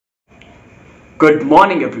Good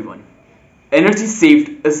morning, everyone. Energy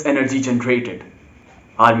saved is energy generated.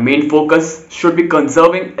 Our main focus should be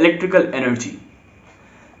conserving electrical energy.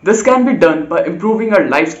 This can be done by improving our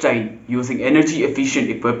lifestyle using energy efficient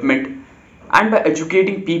equipment and by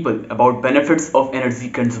educating people about benefits of energy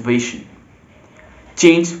conservation.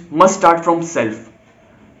 Change must start from self,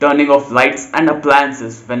 turning off lights and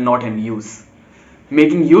appliances when not in use,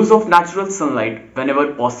 making use of natural sunlight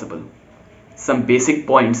whenever possible. Some basic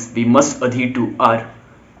points we must adhere to are: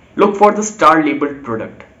 look for the star labeled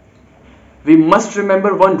product. We must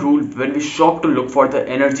remember one rule when we shop to look for the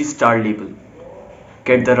Energy Star label.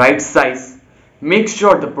 Get the right size. Make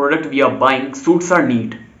sure the product we are buying suits our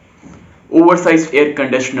need. Oversized air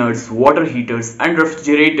conditioners, water heaters, and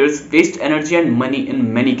refrigerators waste energy and money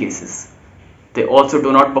in many cases. They also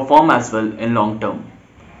do not perform as well in long term.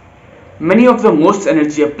 Many of the most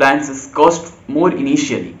energy appliances cost more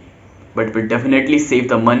initially, but will definitely save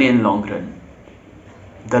the money in long run.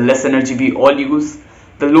 The less energy we all use,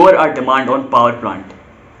 the lower our demand on power plant,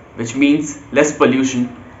 which means less pollution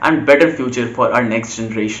and better future for our next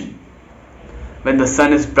generation. When the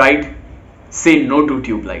sun is bright, say no to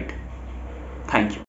tube light. Thank you.